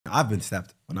I've been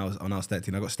stabbed when I was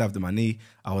 13. I got stabbed in my knee.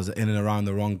 I was in and around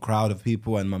the wrong crowd of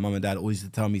people, and my mum and dad always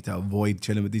used to tell me to avoid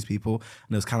chilling with these people.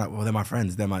 And it was kind of like, well, they're my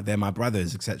friends, they're my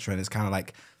brothers, etc. And it's kind of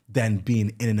like then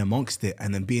being in and amongst it,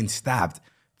 and then being stabbed,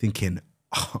 thinking,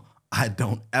 oh, I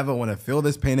don't ever want to feel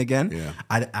this pain again. Yeah.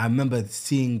 I remember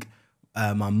seeing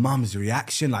my mum's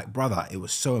reaction, like, brother, it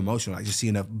was so emotional, like just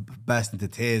seeing her burst into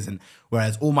tears, and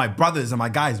whereas all my brothers and my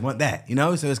guys weren't there, you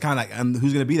know? So it's kind of like,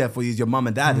 who's going to be there for you is your mum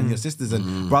and dad and your sisters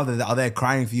and brothers that are there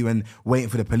crying for you and waiting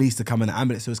for the police to come in the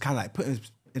ambulance. So it's kind of like putting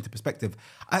it into perspective.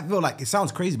 I feel like it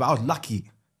sounds crazy, but I was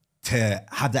lucky to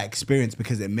have that experience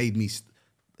because it made me,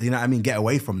 you know what I mean, get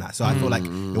away from that. So I feel like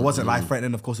it wasn't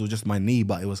life-threatening. Of course, it was just my knee,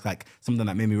 but it was like something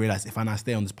that made me realize if I now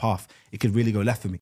stay on this path, it could really go left for me.